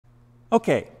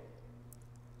Okay,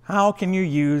 how can you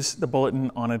use the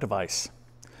Bulletin on a device?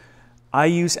 I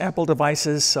use Apple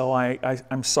devices, so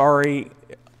I'm sorry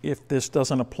if this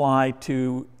doesn't apply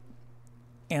to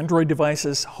Android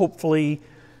devices. Hopefully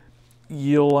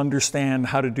you'll understand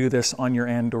how to do this on your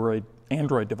Android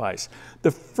device.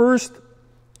 The first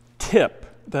tip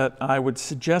that I would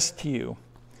suggest to you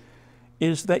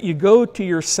is that you go to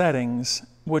your settings,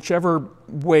 whichever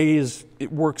ways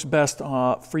it works best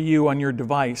for you on your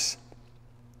device.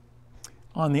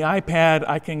 On the iPad,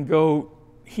 I can go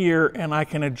here and I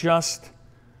can adjust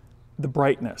the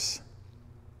brightness.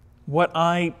 What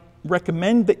I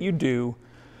recommend that you do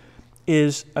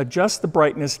is adjust the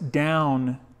brightness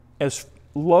down as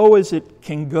low as it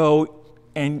can go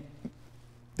and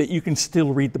that you can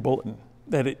still read the bulletin,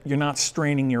 that you're not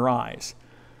straining your eyes.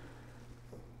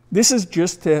 This is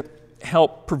just to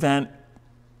help prevent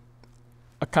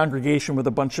a congregation with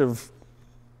a bunch of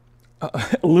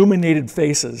illuminated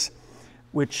faces,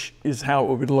 which is how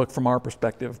it would look from our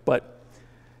perspective. But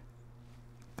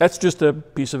that's just a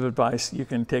piece of advice. You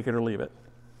can take it or leave it.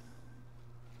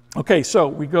 Okay, so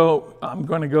I'm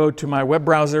going to go to my web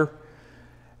browser.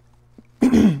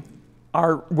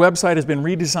 Our website has been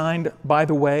redesigned, by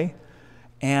the way,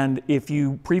 and if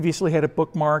you previously had it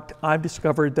bookmarked, I've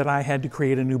discovered that I had to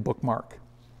create a new bookmark.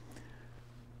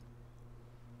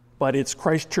 But it's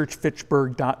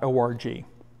christchurchfitchburg.org.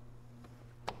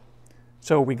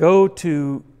 So we go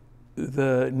to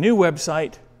the new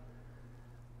website.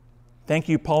 Thank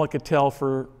you, Paula Cattell,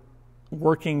 for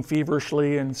working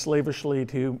feverishly and slavishly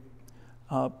to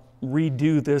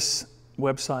redo this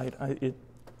website.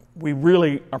 We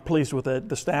really are pleased with it.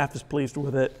 The staff is pleased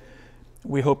with it.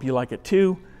 We hope you like it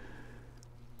too.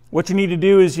 What you need to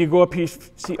do is you go up here,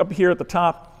 see up here at the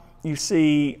top, you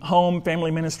see Home, Family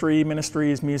Ministry,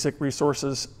 Ministries, Music,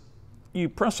 Resources. You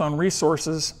press on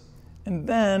Resources, and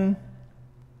then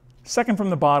second from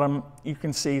the bottom, you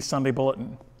can see Sunday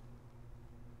Bulletin.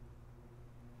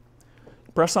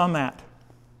 Press on that.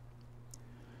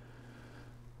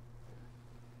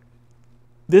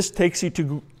 This takes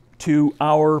you to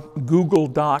our Google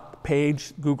Doc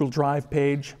page, Google Drive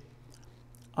page.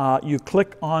 You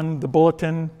click on the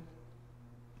bulletin.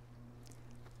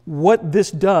 What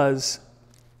this does,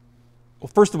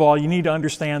 well, first of all, you need to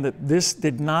understand that this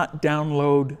did not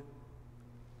download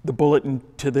the bulletin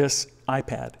to this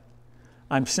iPad.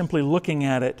 I'm simply looking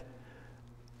at it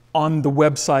on the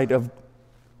website of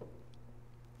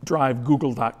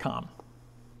drivegoogle.com.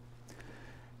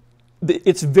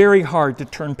 It's very hard to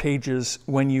turn pages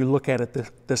when you look at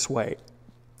it this way.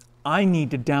 I need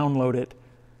to download it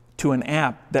to an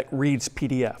app that reads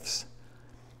PDFs.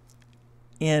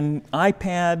 In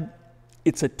iPad,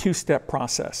 it's a two-step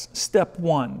process. Step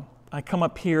one, I come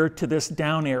up here to this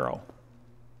down arrow.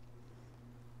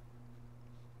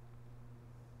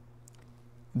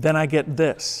 Then I get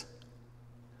this.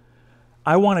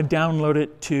 I want to download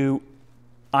it to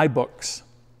iBooks.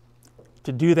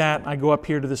 To do that, I go up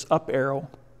here to this up arrow,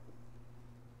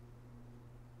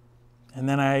 and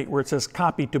then where it says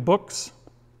Copy to Books,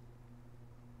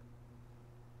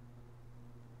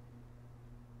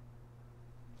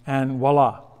 and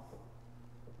voila.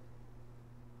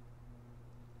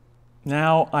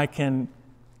 Now I can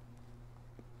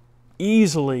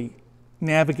easily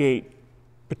navigate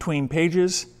between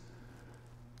pages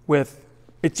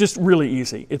it's just really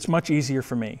easy. It's much easier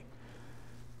for me.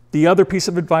 The other piece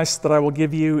of advice that I will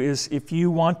give you is if you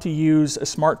want to use a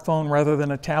smartphone rather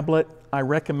than a tablet, I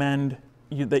recommend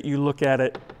that you look at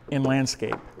it in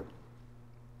landscape.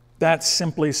 That's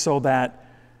simply so that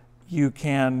you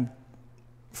can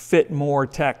fit more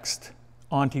text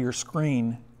onto your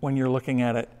screen when you're looking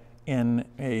at it on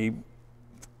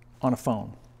a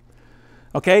phone.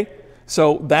 Okay,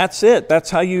 so that's it. That's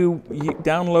how you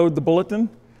download the bulletin.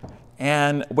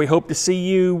 And we hope to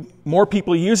see more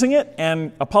people using it,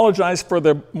 and apologize for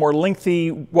the more lengthy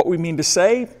what we mean to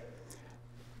say.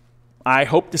 I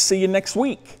hope to see you next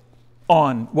week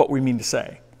on What We Mean to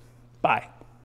Say. Bye.